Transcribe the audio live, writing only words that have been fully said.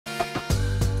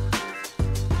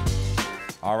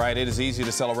All right, it is easy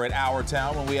to celebrate our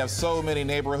town when we have so many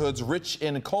neighborhoods rich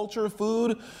in culture,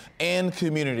 food, and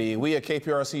community. We at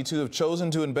KPRC2 have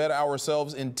chosen to embed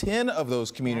ourselves in 10 of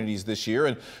those communities this year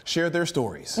and share their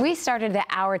stories. We started the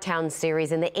Our Town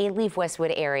series in the Alief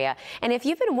Westwood area. And if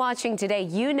you've been watching today,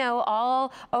 you know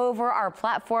all over our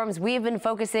platforms we've been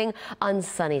focusing on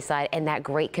Sunnyside and that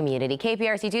great community.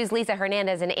 KPRC2's Lisa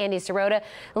Hernandez and Andy Sirota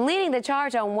leading the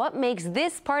charge on what makes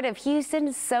this part of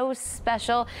Houston so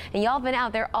special. And y'all been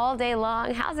out there all day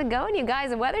long. How's it going, you guys?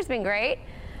 The weather's been great.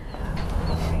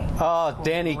 Oh,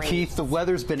 Danny, Keith, the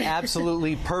weather's been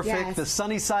absolutely perfect. Yes. The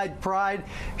Sunnyside Pride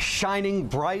shining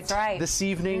bright this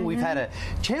evening. We've had a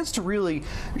chance to really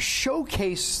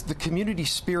showcase the community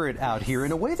spirit out here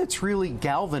in a way that's really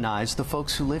galvanized the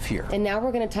folks who live here. And now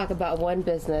we're going to talk about one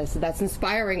business that's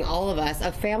inspiring all of us,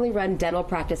 a family-run dental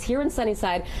practice here in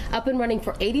Sunnyside, up and running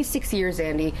for 86 years,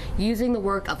 Andy, using the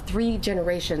work of 3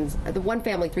 generations, the one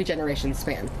family, 3 generations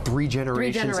span. 3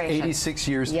 generations, 86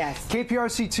 years. Yes.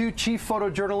 KPRC2 chief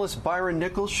photojournalist Byron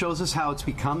Nichols shows us how it's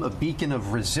become a beacon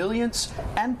of resilience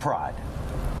and pride.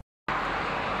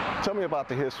 Tell me about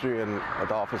the history and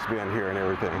the office being here and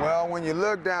everything. Well, when you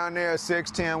look down there,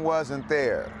 610 wasn't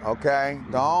there, okay?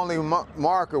 The only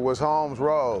marker was Holmes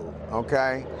Road,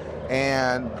 okay?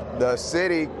 And the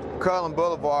city, Cullen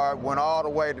Boulevard, went all the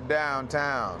way to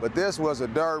downtown. But this was a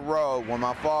dirt road when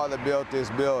my father built this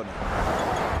building.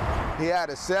 He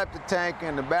had a septic tank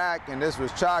in the back, and this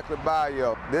was Chocolate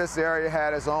Bayou. This area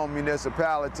had its own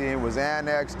municipality and was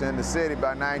annexed in the city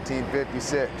by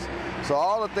 1956. So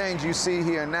all the things you see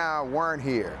here now weren't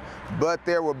here, but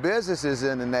there were businesses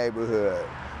in the neighborhood.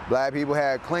 Black people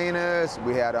had cleaners,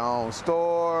 we had our own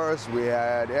stores, we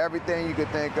had everything you could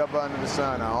think of under the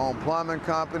sun, our own plumbing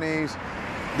companies.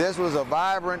 This was a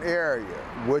vibrant area.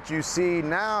 What you see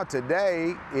now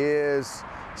today is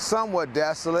somewhat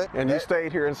desolate. And you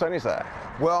stayed here in Sunnyside?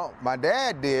 Well, my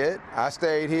dad did. I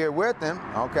stayed here with him,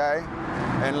 okay,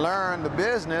 and learned the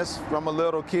business from a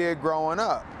little kid growing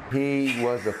up. He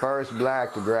was the first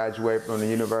black to graduate from the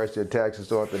University of Texas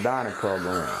orthodontic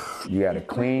program. You got to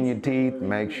clean your teeth,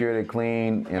 make sure they're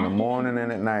clean in the morning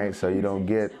and at night so you don't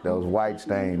get those white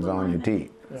stains on your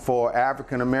teeth. For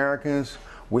African Americans,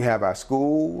 we have our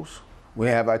schools, we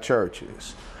have our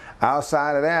churches.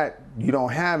 Outside of that, you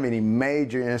don't have any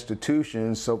major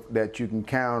institutions so that you can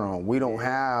count on. We don't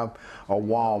have a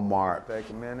Walmart.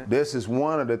 This is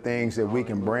one of the things that we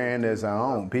can brand as our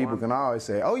own. People can always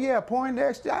say, oh yeah,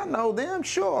 Poindexter, I know them,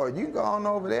 sure. You can go on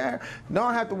over there.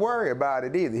 Don't have to worry about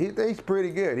it either. He's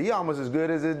pretty good. He almost as good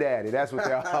as his daddy. That's what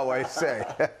they always say.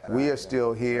 We are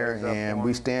still here, and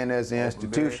we stand as an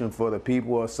institution for the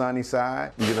people of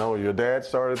Sunnyside. You know, your dad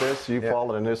started this, you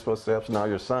followed in his footsteps, now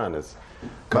your son is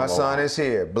My son is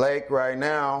here. Blake right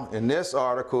now, and this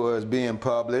article is being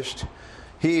published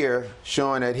here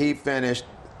showing that he finished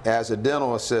as a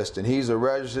dental assistant. He's a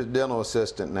registered dental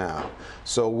assistant now.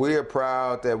 So we're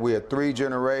proud that we are 3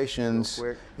 generations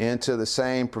into the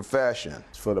same profession.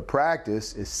 For the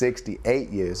practice is 68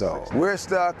 years old. We're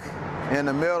stuck in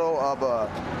the middle of a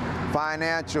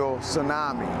financial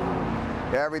tsunami.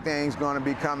 Everything's going to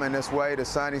be coming this way to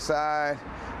Sunnyside.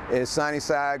 Is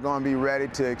Sunnyside going to be ready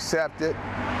to accept it?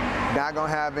 Not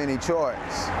going to have any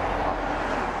choice.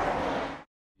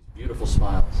 Beautiful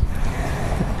smiles.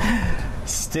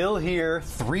 Still here,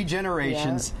 3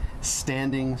 generations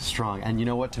standing strong. And you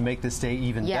know what, to make this day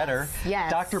even better,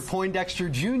 Dr. Poindexter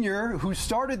Jr., who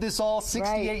started this all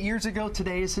 68 years ago,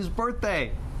 today is his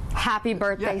birthday. Happy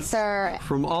birthday, sir.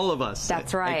 From all of us.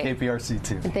 That's right. At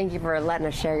KPRC2. And thank you for letting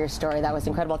us share your story. That was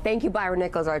incredible. Thank you, Byron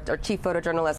Nichols, our chief photojournalist.